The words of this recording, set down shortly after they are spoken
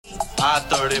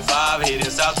I-35 heading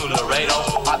south to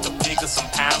Laredo. About to pick up some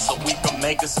pounds so we can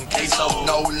make us some queso.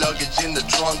 No luggage in the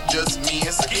trunk, just me and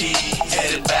some keys.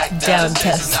 Headed back down to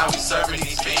Texas, now we serving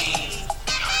these fiends.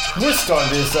 We're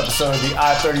starting this episode of the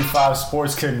I-35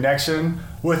 Sports Connection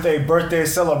with a birthday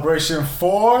celebration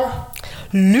for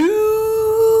Luka.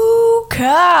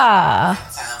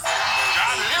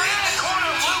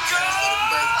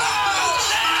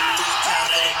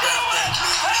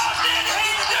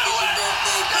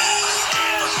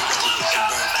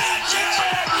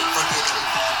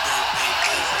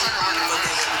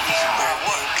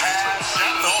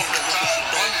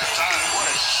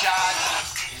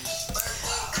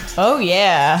 Oh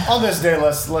yeah! On this day,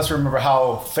 let's remember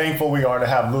how thankful we are to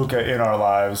have Luka in our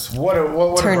lives. What a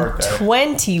birthday!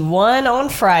 21 on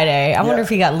Friday. I wonder if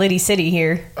he got Liddy City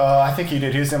here. I think he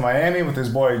did. He was in Miami with his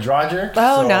boy Drodger.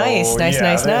 Oh, so, nice. They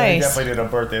definitely did a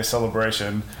birthday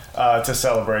celebration to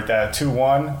celebrate that.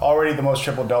 2-1, already the most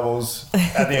triple doubles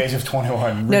at the age of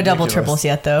 21. No double triples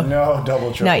yet, though. No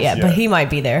double triples. Not yet, but he might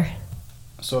be there.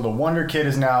 So the Wonder Kid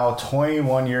is now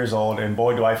 21 years old, and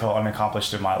boy, do I feel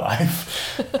unaccomplished in my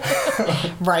life.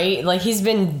 Right? Like, he's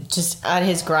been just at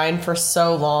his grind for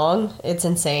so long. It's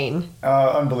insane.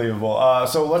 Unbelievable.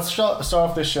 So let's start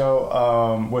off this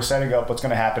show. We're setting up what's going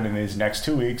to happen in these next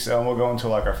 2 weeks, and we'll go into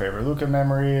like our favorite Luka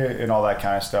memory and all that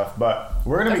kind of stuff. But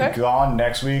we're going to be gone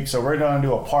next week, so we're going to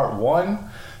do a part 1.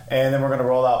 And then we're going to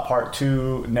roll out part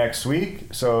 2 next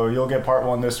week. So you'll get part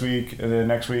 1 this week, and then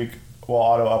next week we'll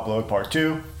auto-upload part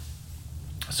 2.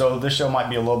 So this show might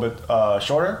be a little bit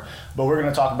shorter, but we're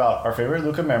going to talk about our favorite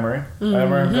Luka memory, and then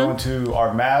we're going to go into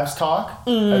our Mavs talk,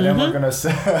 and then we're going to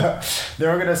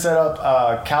set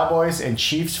up Cowboys and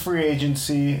Chiefs free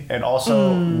agency, and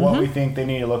also what we think they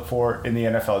need to look for in the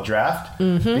NFL draft.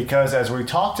 Because as we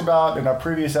talked about in our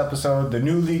previous episode, the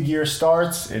new league year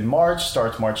starts March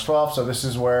 12th. So this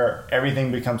is where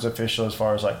everything becomes official as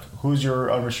far as like who's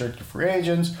your unrestricted free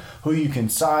agents, who you can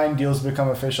sign, deals become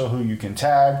official, who you can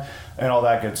tag, and all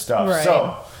that good stuff. Right.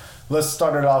 So let's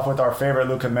start it off with our favorite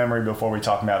Luka memory before we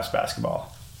talk Mavs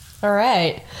basketball. All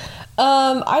right.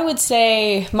 I would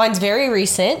say mine's very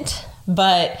recent,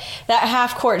 but that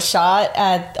half-court shot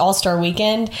at All-Star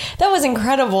Weekend, that was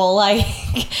incredible. Like,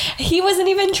 he wasn't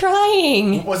even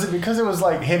trying. Was it because it was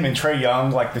like him and Trae Young,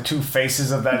 like the two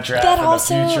faces of that draft in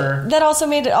the future? That also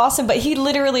made it awesome, but he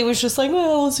literally was just like,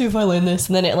 well, let's see if I land this.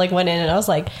 And then it like went in, and I was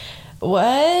like,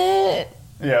 what?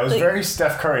 Yeah, it was very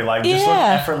Steph Curry, like just looked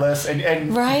effortless,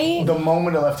 and right? The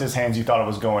moment it left his hands, you thought it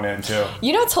was going in too.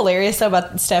 You know what's hilarious though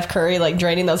about Steph Curry like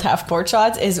draining those half court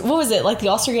shots is, what was it, like the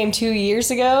All-Star game 2 years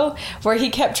ago where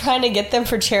he kept trying to get them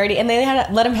for charity and they had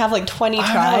to let him have like 20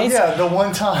 tries. Yeah, the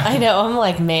one time. I know. I'm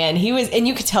like, man, he was, and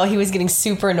you could tell he was getting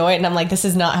super annoyed, and I'm like, this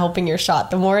is not helping your shot.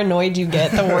 The more annoyed you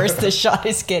get, the worse the shot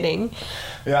is getting.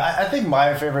 Yeah, I think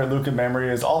my favorite Luka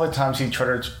memory is all the times he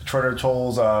Twitter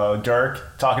trolls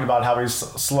Dirk, talking about how he's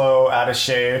slow, out of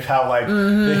shape, how like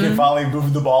they can finally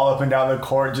move the ball up and down the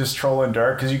court just trolling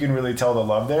Dirk, because you can really tell the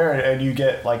love there, and you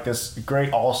get like this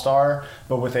great all-star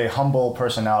but with a humble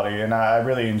personality, and I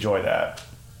really enjoy that.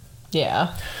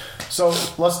 Yeah. So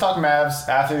let's talk Mavs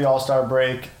after the All-Star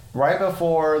break. Right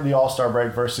before the All-Star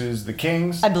break versus the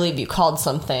Kings. I believe you called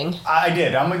something. I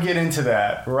did. I'm going to get into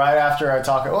that right after I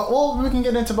talk. Well, we can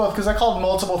get into both because I called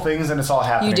multiple things and it's all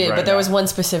happening. You did, right but there now. Was one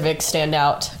specific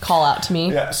standout call out to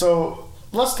me. Yeah, so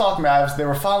let's talk Mavs. They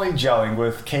were finally gelling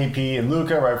with KP and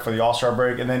Luka right before the All-Star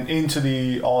break, and then into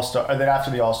the All-Star, and then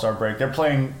after the All-Star break, they're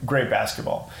playing great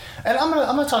basketball. And I'm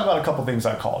gonna talk about a couple things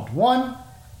I called. One,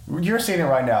 you're seeing it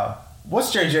right now.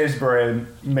 What's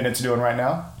JJ's minutes doing right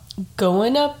now?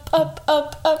 Going up, up,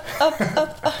 up, up, up,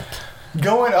 up, up.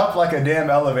 Going up like a damn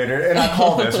elevator. And I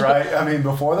call this, right? I mean,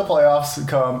 before the playoffs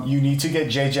come, you need to get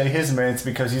JJ his minutes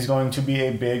because he's going to be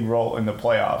a big role in the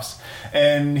playoffs.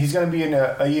 And he's going to be in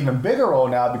an even bigger role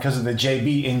now because of the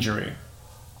JB injury.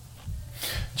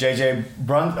 Jay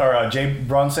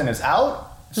Brunson is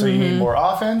out, so you need more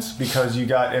offense because you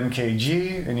got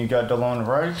MKG and you got DeLon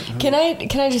Wright. Can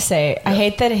I just say, I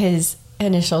hate that his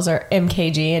initials are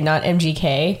MKG and not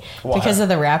MGK. Why? Because of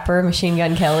the rapper Machine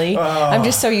Gun Kelly. I'm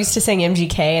just so used to saying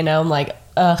MGK, and now I'm like,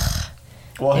 ugh.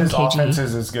 Well, his offense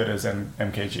is as good as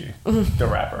MKG, the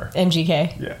rapper.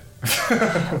 MGK.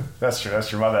 Yeah. That's true.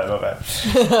 My bad.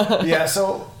 Yeah,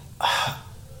 so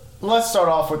let's start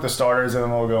off with the starters, and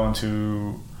then we'll go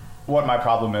into what my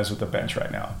problem is with the bench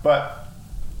right now. But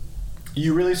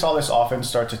you really saw this offense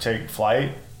start to take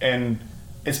flight, and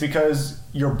it's because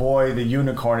your boy, the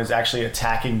unicorn, is actually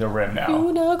attacking the rim now.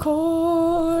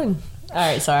 Unicorn. All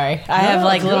right, sorry. I have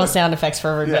like little sound effects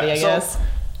for everybody, I guess.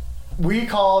 We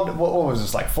called, what was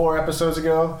this, like 4 episodes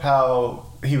ago, how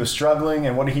he was struggling,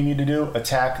 and what did he need to do?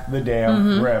 Attack the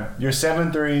damn rim. You're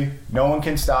 7'3", no one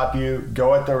can stop you.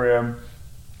 Go at the rim.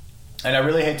 And I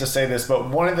really hate to say this, but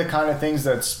one of the kind of things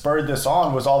that spurred this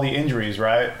on was all the injuries,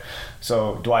 right?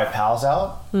 So Dwight Powell's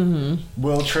out. Mm-hmm.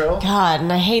 Will Trill. God,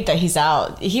 and I hate that he's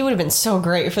out. He would have been so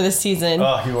great for this season.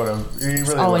 Oh, he would have. He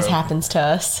really always would've. happens to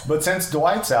us. But since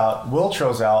Dwight's out, Will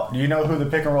Trill's out. Do you know who the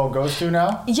pick and roll goes to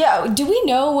now? Yeah. Do we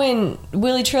know when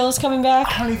Willie Trill is coming back?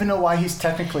 I don't even know why he's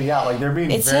technically out. Like, they're being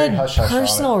it very said hush-hush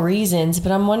personal reasons,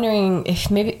 but I'm wondering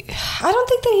if maybe... I don't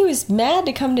think that he was mad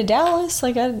to come to Dallas.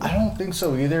 Like, I don't think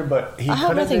so either, but he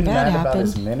could have been mad about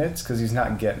his minutes because he's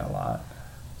not getting a lot.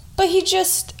 But he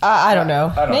just, I don't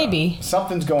know. Maybe.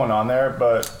 Something's going on there,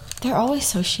 but... They're always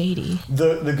so shady.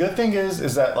 The good thing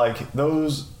is that, like,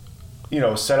 those,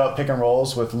 set up pick and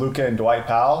rolls with Luka and Dwight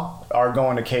Powell are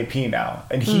going to KP now.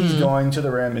 And he's going to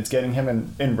the rim. It's getting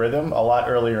him in rhythm a lot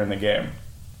earlier in the game.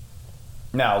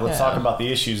 Now, let's talk about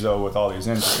the issues, though, with all these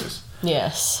injuries.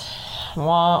 Yes.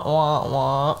 Wah, wah,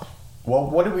 wah.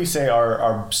 Well, what did we say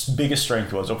our biggest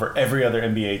strength was over every other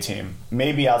NBA team?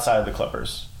 Maybe outside of the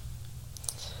Clippers.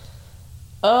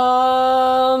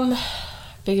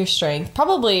 Bigger strength.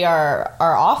 Probably our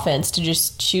offense to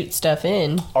just shoot stuff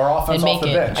in. Our offense off the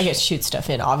bench. I guess shoot stuff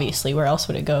in, obviously. Where else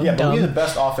would it go? Yeah, but we had the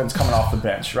best offense coming off the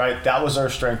bench, right? That was our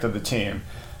strength of the team.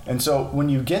 And so when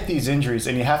you get these injuries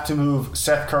and you have to move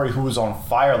Seth Curry, who was on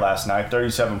fire last night,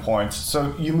 37 points.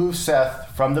 So you move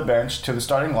Seth from the bench to the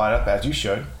starting lineup, as you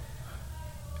should.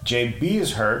 JB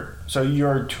is hurt. So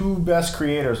your two best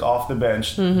creators off the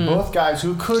bench, both guys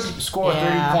who could score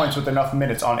 30 points with enough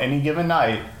minutes on any given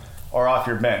night, are off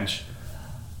your bench.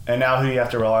 And now who do you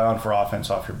have to rely on for offense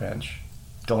off your bench?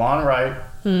 DeLon Wright,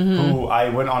 who I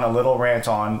went on a little rant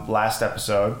on last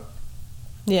episode.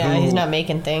 Yeah, he's not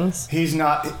making things. He's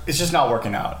not. It's just not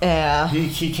working out. Yeah.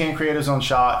 He can't create his own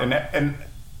shot. And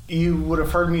you would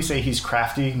have heard me say he's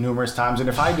crafty numerous times. And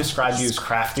if I described you as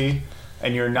crafty...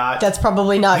 and you're not... That's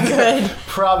probably not good.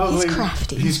 Probably... He's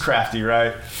crafty. He's crafty,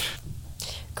 right?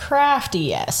 Crafty,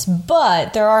 yes.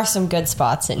 But there are some good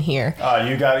spots in here.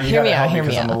 You got to help me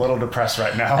because I'm a little depressed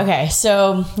right now. Okay,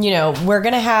 so, we're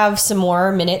going to have some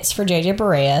more minutes for JJ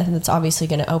Barea. That's obviously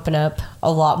going to open up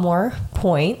a lot more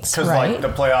points, because, right? like, the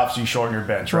playoffs, you shorten your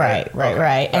bench, right?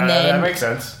 Right. And then... that makes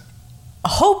sense.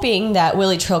 Hoping that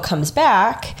Willie Trill comes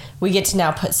back, we get to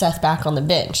now put Seth back on the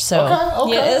bench. So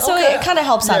it kind of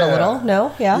helps out a little.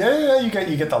 No, yeah. You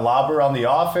get the lobber on the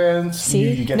offense.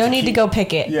 See, you get no need to go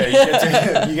pick it.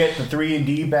 Yeah, you get the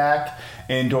 3-and-D back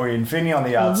and Dorian Finney on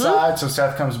the outside. So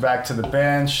Seth comes back to the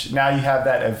bench. Now you have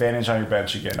that advantage on your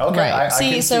bench again. Okay, right. I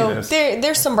can see this.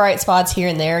 There's some bright spots here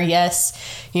and there. Yes,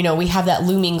 we have that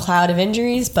looming cloud of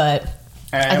injuries, but.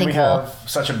 And we have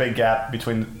such a big gap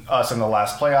between us and the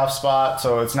last playoff spot,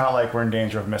 so it's not like we're in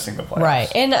danger of missing the playoffs.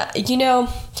 Right. And,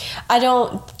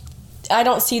 I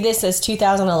don't see this as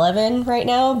 2011 right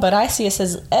now, but I see us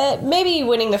as maybe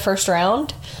winning the first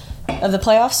round of the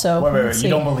playoffs. So wait. You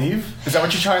don't believe? Is that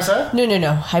what you're trying to say?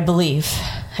 No. I believe,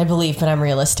 but I'm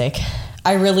realistic.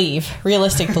 I relieve.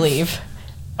 Realistic believe.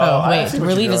 Oh, wait.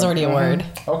 Relieve is already a word.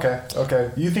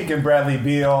 Okay. You thinking Bradley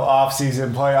Beal,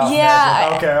 off-season playoff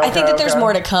magic. Okay. I think that there's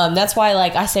more to come. That's why,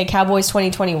 I say Cowboys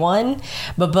 2021,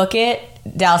 but book it,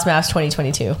 Dallas Mavs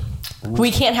 2022. Ooh.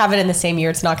 We can't have it in the same year.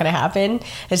 It's not going to happen.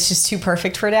 It's just too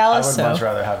perfect for Dallas. I would much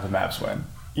rather have the Mavs win.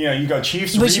 You go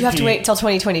Chiefs but repeat. You have to wait till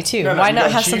 2022. Why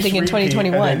not have Chiefs something in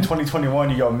 2021? And in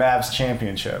 2021, you go Mavs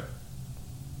championship.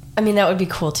 I mean, that would be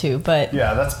cool, too, but...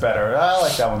 Yeah, that's better. I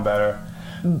like that one better.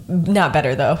 Not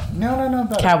better, though. No,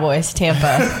 better. Cowboys,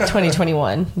 Tampa,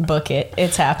 2021. Book it.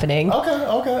 It's happening.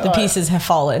 Okay. The pieces have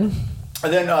fallen.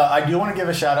 And then I do want to give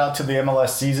a shout out to the MLS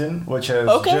season, which has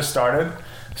just started.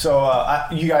 So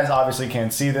you guys obviously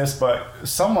can't see this, but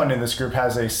someone in this group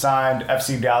has a signed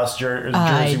FC Dallas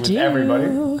jersey with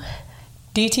everybody.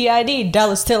 DTID,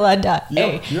 Dallas till I die.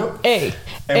 Yep.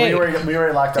 And we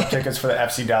already locked up tickets for the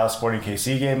FC Dallas Sporting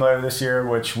KC game later this year,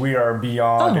 which we are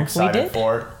beyond excited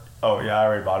for. Oh, yeah, I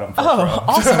already bought them.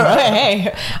 Awesome.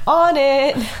 Hey, on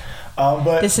it.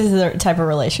 But this is the type of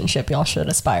relationship y'all should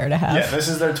aspire to have. Yeah, this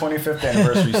is their 25th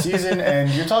anniversary season,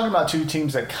 and you're talking about two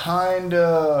teams that kind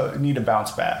of need to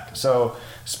bounce back. So,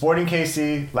 Sporting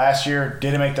KC last year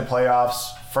didn't make the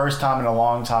playoffs. First time in a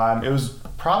long time. It was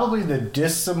probably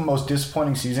the most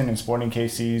disappointing season in Sporting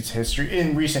KC's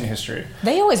recent history.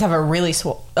 They always have a really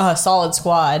solid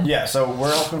squad. Yeah, so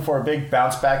we're hoping for a big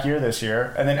bounce back year this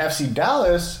year. And then FC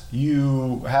Dallas,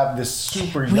 you have this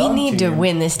super young team. We need to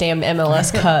win this damn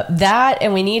MLS Cup. That,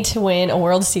 and we need to win a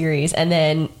World Series, and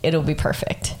then it'll be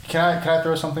perfect. Can I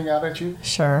throw something out at you?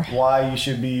 Sure. Why you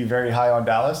should be very high on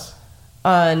Dallas?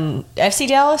 On FC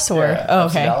Dallas? Or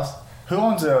FC Dallas.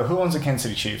 Who owns the Kansas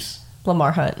City Chiefs?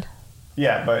 Lamar Hunt.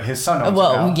 Yeah, but his son owns it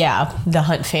now. Yeah, the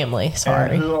Hunt family.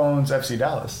 Sorry. And who owns FC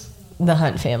Dallas? The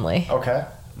Hunt family. Okay.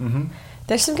 Mm-hmm.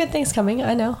 There's some good things coming.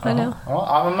 I know. Well,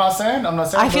 I'm not saying.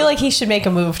 I feel like he should make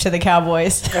a move to the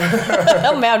Cowboys.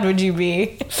 How mad would you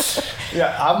be?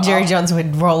 Yeah, Jerry Jones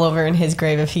would roll over in his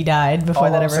grave if he died before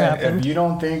that ever happened. If you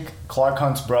don't think Clark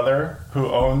Hunt's brother, who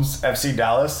owns FC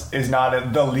Dallas, is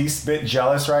not the least bit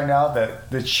jealous right now that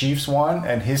the Chiefs won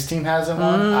and his team hasn't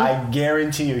won, I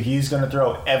guarantee you he's going to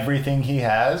throw everything he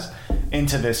has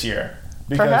into this year.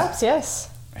 Because perhaps, yes.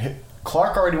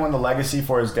 Clark already won the legacy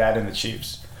for his dad and the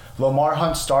Chiefs. Lamar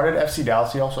Hunt started FC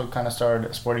Dallas. He also kind of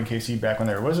started Sporting KC back when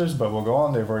they were Wizards, but we'll go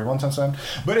on. They've already won since then.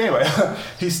 But anyway,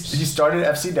 he started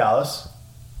FC Dallas.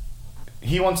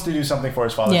 He wants to do something for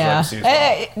his father's legacy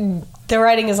as well. The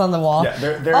writing is on the wall. Yeah,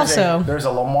 there's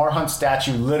a Lamar Hunt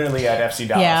statue literally at FC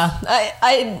Dallas.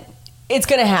 Yeah, it's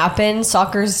going to happen.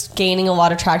 Soccer's gaining a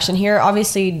lot of traction here.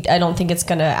 Obviously, I don't think it's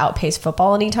going to outpace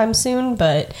football anytime soon,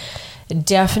 but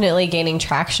definitely gaining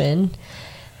traction.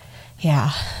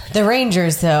 Yeah. The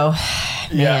Rangers, though.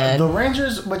 Yeah, the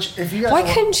Rangers, which if you guys...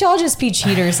 Why couldn't y'all just be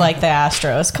cheaters like the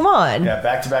Astros? Come on. Yeah,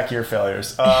 back-to-back year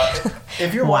failures.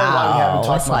 If you're wondering why we haven't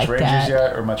talked much Rangers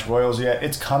yet or much Royals yet,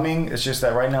 it's coming. It's just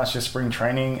that right now it's just spring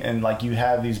training and like you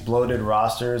have these bloated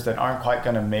rosters that aren't quite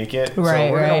going to make it. Right,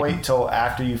 so we're going to wait till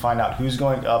after you find out who's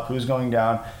going up, who's going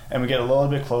down, and we get a little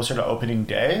bit closer to opening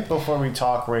day before we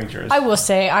talk Rangers. I will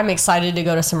say I'm excited to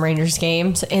go to some Rangers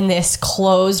games in this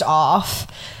closed off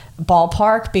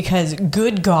ballpark because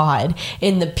good God,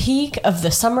 in the peak of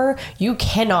the summer, you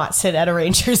cannot sit at a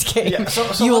Rangers game. Yeah,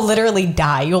 so you will literally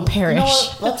die. You'll perish. You know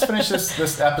what? Let's finish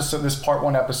this episode, this part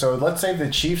 1 episode. Let's save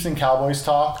the Chiefs and Cowboys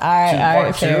talk. All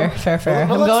right, fair. I'm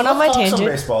going on my tangent.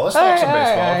 Let's talk some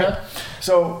baseball, okay?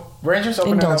 So Rangers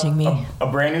opening up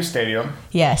a brand new stadium.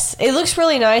 Yes, it looks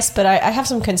really nice, but I have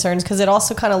some concerns because it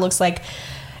also kind of looks like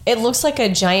a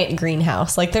giant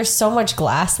greenhouse. Like there's so much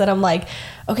glass that I'm like,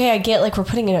 okay, I get like we're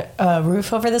putting a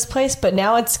roof over this place, but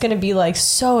now it's going to be like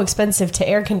so expensive to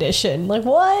air condition. Like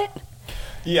what?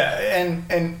 Yeah,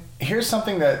 and here's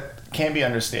something that can't be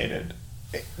understated.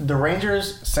 The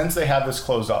Rangers, since they have this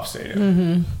closed off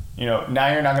stadium,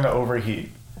 now you're not going to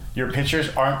overheat. Your pitchers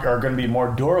are going to be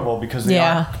more durable because they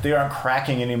aren't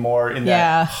cracking anymore in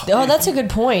that. Yeah. Oh, that's a good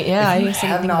point. Yeah. If you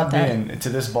have not been to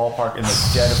this ballpark in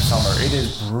the dead of summer, it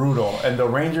is brutal. And the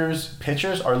Rangers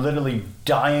pitchers are literally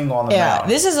dying on the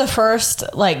mound. This is the first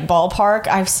like ballpark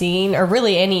I've seen, or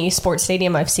really any sports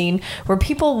stadium I've seen, where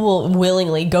people will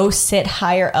willingly go sit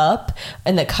higher up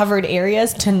in the covered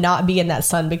areas to not be in that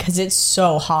sun because it's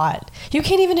so hot. You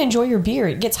can't even enjoy your beer.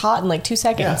 It gets hot in like 2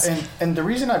 seconds. Yeah, and the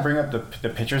reason I bring up the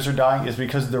pitchers are dying is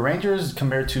because the Rangers,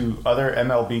 compared to other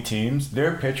MLB teams,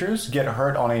 their pitchers get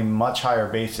hurt on a much higher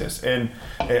basis. And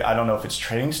I don't know if it's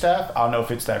training staff, I don't know if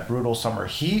it's that brutal summer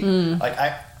heat,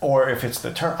 or if it's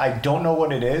the turf. I don't know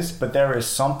what it is, but there is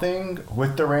something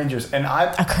with the Rangers, and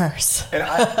a curse. And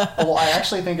I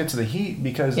actually think it's the heat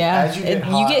because as you get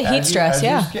hot, you get heat stress.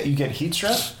 You get heat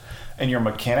stress. And your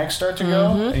mechanics start to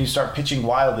go, and you start pitching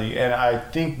wildly. And I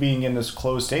think being in this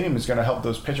closed stadium is going to help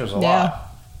those pitchers a lot.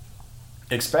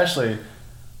 Especially,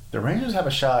 the Rangers have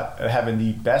a shot at having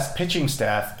the best pitching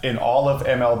staff in all of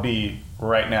MLB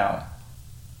right now.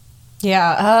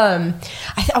 Yeah,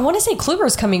 I want to say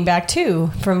Kluber's coming back too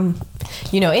from,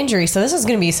 injury. So this is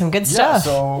going to be some good stuff.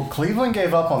 Yeah, so Cleveland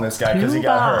gave up on this guy because he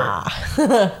got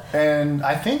hurt. And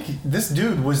I think this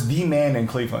dude was the man in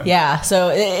Cleveland. Yeah, so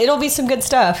it'll be some good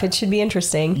stuff. It should be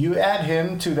interesting. You add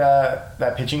him to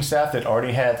that pitching staff that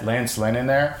already had Lance Lynn in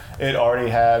there. It already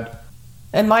had...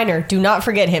 And Minor, do not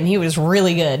forget him. He was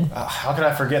really good. How could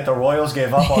I forget? The Royals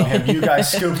gave up on him. You guys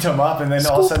scooped him up, and then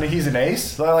all of a sudden he's an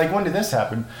ace? Like, when did this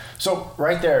happen? So,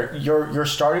 right there, your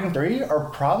starting 3 are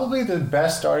probably the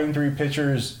best starting 3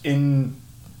 pitchers in,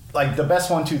 like, the best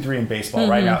 1, 2, 3 in baseball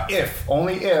right now.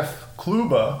 Only if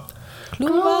Kluber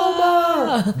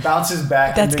bounces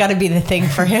back. That's got to be the thing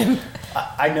for him.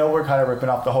 I know we're kind of ripping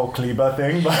off the whole Kleba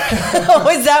thing, but...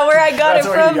 is that where I got it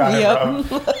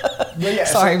from? Yeah,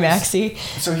 sorry, Maxie.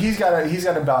 So he's got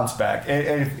to bounce back.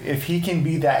 If he can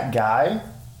be that guy,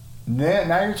 then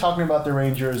now you're talking about the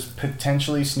Rangers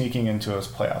potentially sneaking into a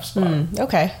playoff spot.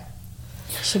 Okay.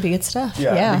 Should be good stuff.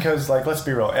 Yeah, because, let's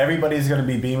be real. Everybody's going to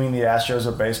be beaming the Astros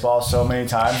of baseball so many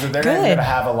times that they're not even going to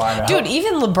have a lineup. Dude,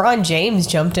 even LeBron James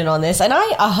jumped in on this, and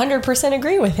I 100%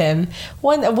 agree with him.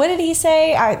 What did he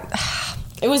say?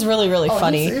 It was really, really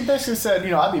funny. He basically said,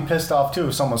 I'd be pissed off too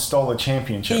if someone stole a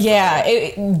championship.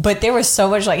 Yeah, but there was so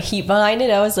much like heat behind it.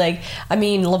 I was like, I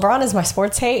mean, LeBron is my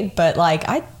sports hate, but like,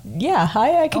 I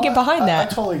could get behind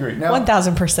that. I totally agree. Now,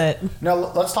 1,000%. Now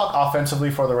let's talk offensively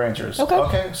for the Rangers.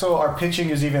 Okay. So our pitching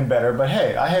is even better, but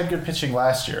hey, I had good pitching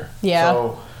last year.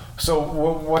 Yeah. So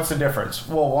what's the difference?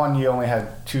 Well, one, you only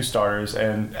had 2 starters,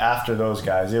 and after those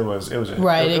guys, it was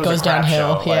right. It goes a crap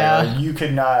downhill. show. Like, you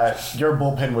could not. Your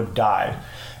bullpen would die.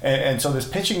 And so this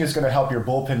pitching is going to help your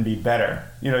bullpen be better.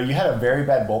 You had a very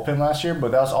bad bullpen last year,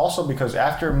 but that was also because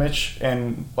after Mitch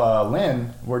and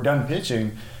Lynn were done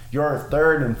pitching, your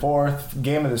third and fourth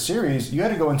game of the series, you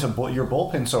had to go into your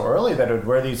bullpen so early that it would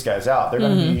wear these guys out. They're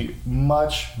going to be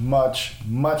much, much,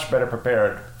 much better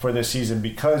prepared for this season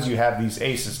because you have these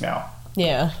aces now.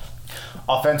 Yeah.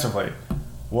 Offensively,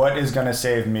 what is going to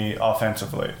save me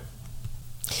offensively?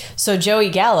 So Joey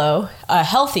Gallo, a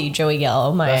healthy Joey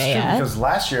Gallo, That's true, because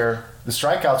last year the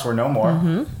strikeouts were no more.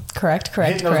 Mm-hmm. Correct.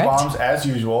 Hitting those bombs as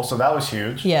usual, so that was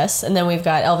huge. Yes, and then we've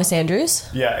got Elvis Andrus.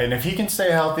 Yeah, and if he can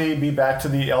stay healthy, be back to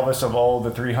the Elvis of old,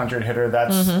 the 300 hitter,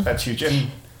 that's huge.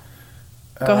 And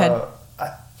go ahead.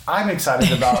 I'm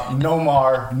excited about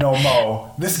Nomar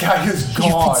No-Mo. This guy is gone.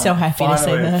 You've been so happy to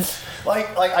say that.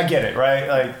 Like I get it, right?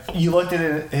 Like, you looked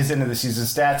at his end of the season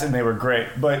stats and they were great.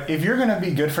 But if you're going to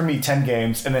be good for me 10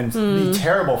 games and then be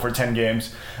terrible for 10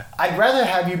 games, I'd rather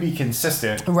have you be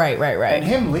consistent. Right. And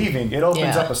him leaving, it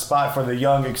opens up a spot for the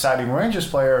young, exciting Rangers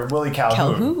player, Willie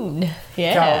Calhoun.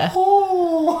 Yeah.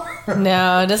 Calhoun.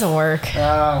 No, it doesn't work.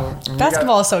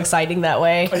 Basketball is so exciting that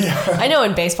way. Yeah. I know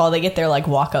in baseball they get their like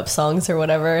walk-up songs or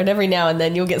whatever, and every now and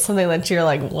then you'll get something that you're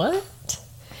like, what?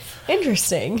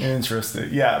 Interesting.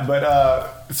 Yeah,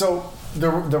 but so the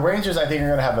Rangers, I think, are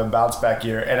going to have a bounce back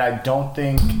year, and I don't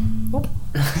think.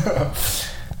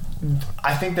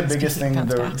 I think the biggest thing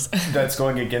that's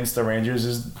going against the Rangers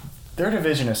is their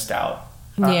division is stout.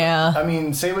 Yeah. I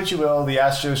mean, say what you will, the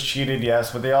Astros cheated,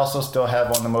 yes, but they also still have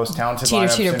one of the most talented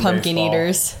lineups Cheater, in pumpkin baseball.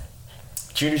 eaters.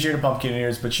 Cheater, pumpkin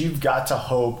eaters, but you've got to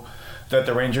hope that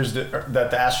the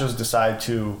Astros decide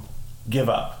to give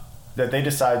up. That they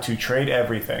decide to trade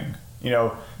everything.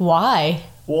 Why?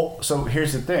 Well, so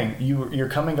here's the thing. You're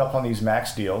coming up on these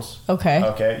max deals.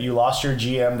 Okay. You lost your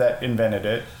GM that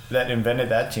invented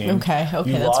that team. Okay,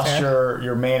 you that's lost fair.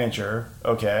 your manager.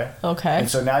 Okay. Okay. And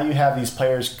so now you have these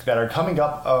players that are coming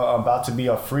up, about to be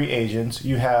a free agents.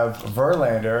 You have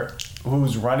Verlander,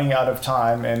 who's running out of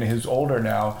time and who's older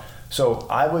now. So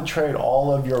I would trade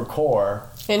all of your core.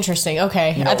 Interesting.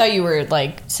 Okay. I thought you were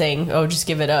like saying, "Oh, just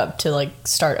give it up to like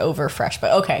start over fresh."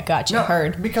 But okay, gotcha. No,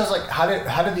 Heard. Because like, how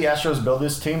did the Astros build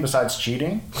this team besides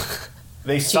cheating?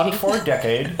 They sucked for a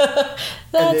decade.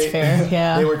 That's fair.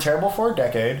 Yeah. They were terrible for a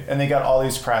decade, and they got all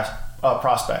these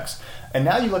prospects. And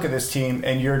now you look at this team,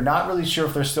 and you're not really sure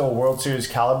if they're still World Series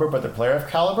caliber, but the player of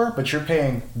caliber. But you're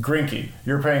paying Greinke,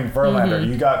 you're paying Verlander,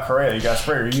 you got Correa, you got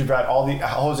Springer, you've got all the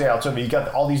Jose Altuve, you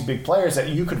got all these big players that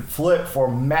you could flip for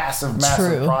massive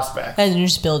prospects. And you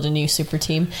just build a new super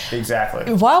team.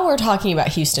 Exactly. While we're talking about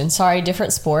Houston, sorry,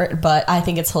 different sport, but I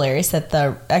think it's hilarious that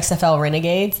the XFL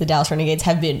Renegades, the Dallas Renegades,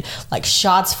 have been like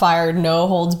shots fired, no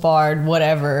holds barred,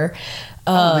 whatever.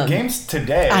 The game's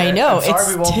today. I know,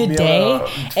 it's today,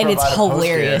 and it's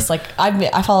hilarious. Like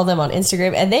I follow them on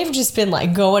Instagram, and they've just been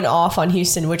like going off on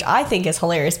Houston, which I think is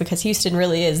hilarious because Houston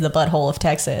really is the butthole of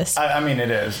Texas. I mean,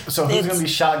 it is. So who's going to be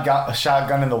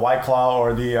shotgun in the White Claw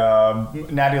or the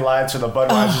Natty Lights or the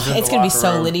Budweisers? It's going to be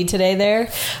so litty today there,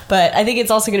 but I think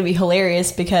it's also going to be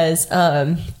hilarious because.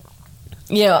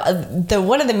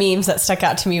 One of the memes that stuck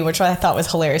out to me, which I thought was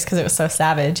hilarious because it was so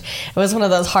savage, it was one of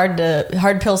those hard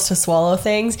pills to swallow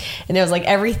things, and it was like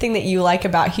everything that you like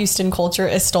about Houston culture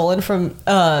is stolen from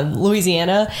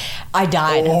Louisiana. I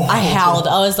died. I howled.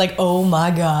 I was like, oh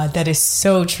my god, that is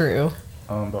so true.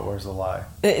 But where's the lie?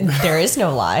 There is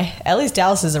no lie. At least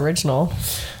Dallas is original.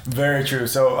 Very true.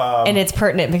 So, and it's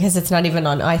pertinent because it's not even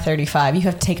on I-35. You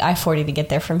have to take I-40 to get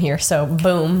there from here. So,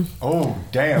 boom. Oh,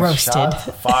 damn. Roasted. Shots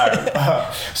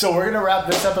fired. So, we're going to wrap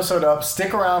this episode up.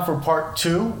 Stick around for part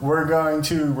 2. We're going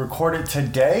to record it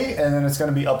today, and then it's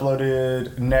going to be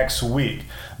uploaded next week.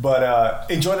 But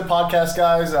enjoy the podcast,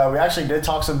 guys. We actually did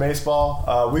talk some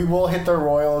baseball. We will hit the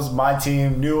Royals, my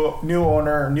team, new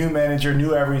owner, new manager,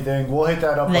 new everything. We'll hit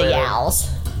that up later. The Yowls.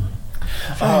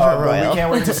 But we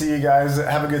can't wait to see you guys.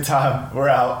 Have a good time. We're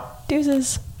out.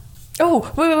 Deuces.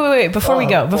 Oh, wait. Before we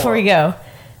go,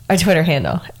 our Twitter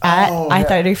handle,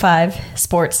 I35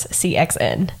 Sports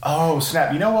CXN. Oh,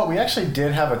 snap. You know what? We actually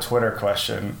did have a Twitter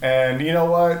question. And you know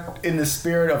what? In the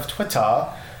spirit of Twitter,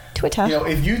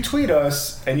 if you tweet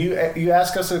us and you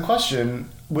ask us a question,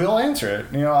 we'll answer it.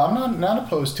 You know, I'm not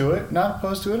opposed to it. Not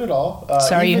opposed to it at all.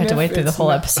 Sorry you had to wait through the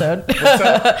whole episode.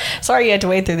 Sorry you had to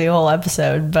wait through the whole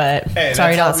episode, but hey,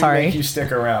 sorry, not sorry. Make you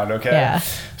stick around, okay? Yeah.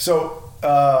 So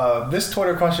this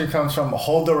Twitter question comes from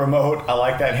Hold the Remote. I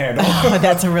like that handle. Oh,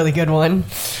 that's a really good one.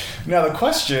 Now the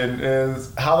question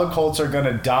is how the Colts are going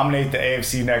to dominate the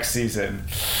AFC next season.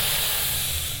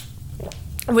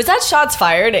 Was that shots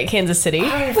fired at Kansas City?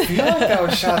 I feel like that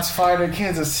was shots fired at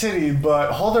Kansas City,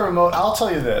 but Hold the Remote, I'll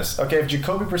tell you this. Okay, if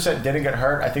Jacoby Brissett didn't get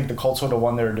hurt, I think the Colts would have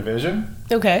won their division.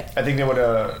 Okay. I think they would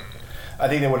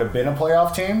have been a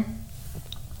playoff team.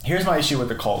 Here's my issue with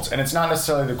the Colts, and it's not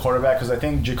necessarily the quarterback, because I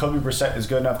think Jacoby Brissett is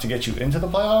good enough to get you into the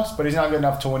playoffs, but he's not good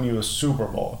enough to win you a Super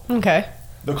Bowl. Okay.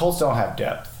 The Colts don't have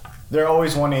depth. They're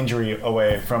always one injury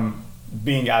away from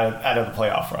being out of the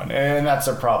playoff run, and that's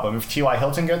a problem. If T.Y.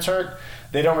 Hilton gets hurt,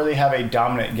 they don't really have a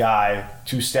dominant guy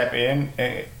to step in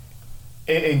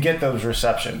and get those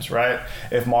receptions, right?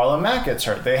 If Marlon Mack gets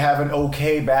hurt, they have an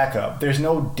okay backup. There's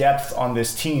no depth on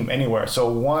this team anywhere. So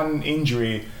one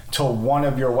injury to one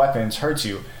of your weapons hurts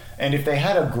you. And if they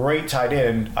had a great tight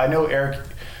end, I know Eric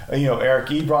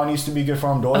Ebron used to be good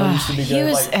for him. Doyle used to be good. He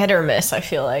was hit or miss, I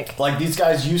feel like. Like these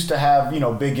guys used to have,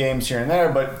 big games here and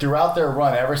there, but throughout their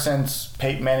run, ever since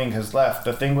Peyton Manning has left,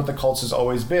 the thing with the Colts has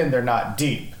always been they're not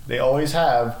deep. They always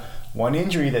have one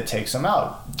injury that takes them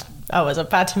out. I was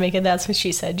about to make a "that's what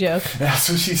she said" joke. That's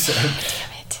what she said.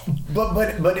 Damn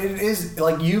it. But it is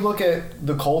like you look at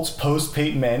the Colts post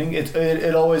Peyton Manning.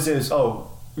 It always is.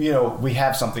 We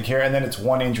have something here, and then it's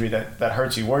one injury that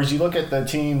hurts you. Whereas you look at the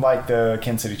team like the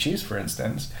Kansas City Chiefs, for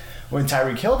instance, when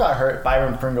Tyreek Hill got hurt,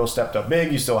 Byron Pringle stepped up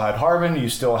big. You still had Harvin, you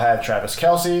still had Travis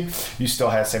Kelce, you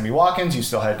still had Sammy Watkins, you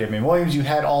still had Damian Williams. You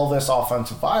had all this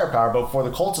offensive firepower, but for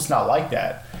the Colts, it's not like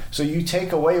that. So you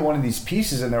take away one of these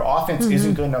pieces, and their offense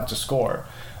isn't good enough to score.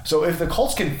 So if the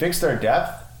Colts can fix their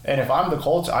depth, and if I'm the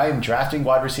Colts, I am drafting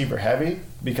wide receiver heavy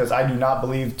because I do not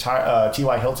believe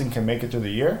T.Y. Hilton can make it through the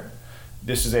year.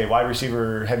 This is a wide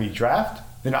receiver heavy draft,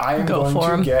 then I am going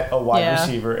to get a wide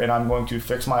receiver and I'm going to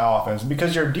fix my offense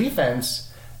because your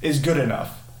defense is good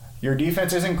enough. Your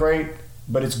defense isn't great,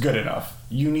 but it's good enough.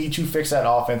 You need to fix that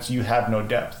offense. You have no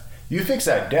depth. You fix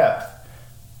that depth,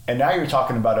 and now you're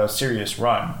talking about a serious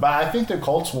run. But I think the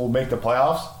Colts will make the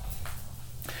playoffs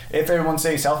if everyone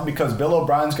stays healthy because Bill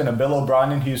O'Brien's going to Bill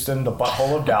O'Brien in Houston, the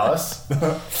butthole of Dallas.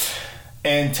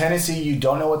 And Tennessee, you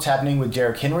don't know what's happening with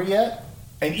Derrick Henry yet.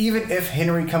 And even if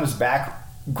Henry comes back,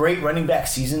 great running back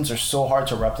seasons are so hard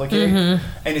to replicate. And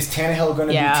is Tannehill going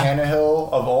to be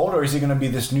Tannehill of old, or is he going to be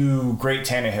this new great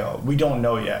Tannehill? We don't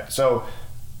know yet. So,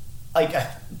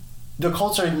 the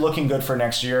Colts are looking good for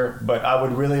next year, but I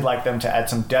would really like them to add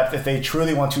some depth if they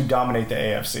truly want to dominate the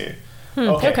AFC.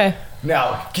 Okay.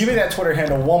 Now, give me that Twitter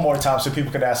handle one more time so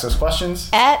people can ask those questions.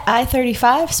 At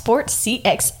I35 Sports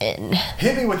CXN.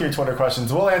 Hit me with your Twitter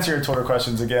questions. We'll answer your Twitter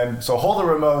questions again. So hold the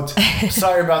remote.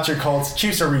 Sorry about your Colts.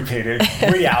 Chiefs are repeated.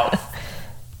 We out.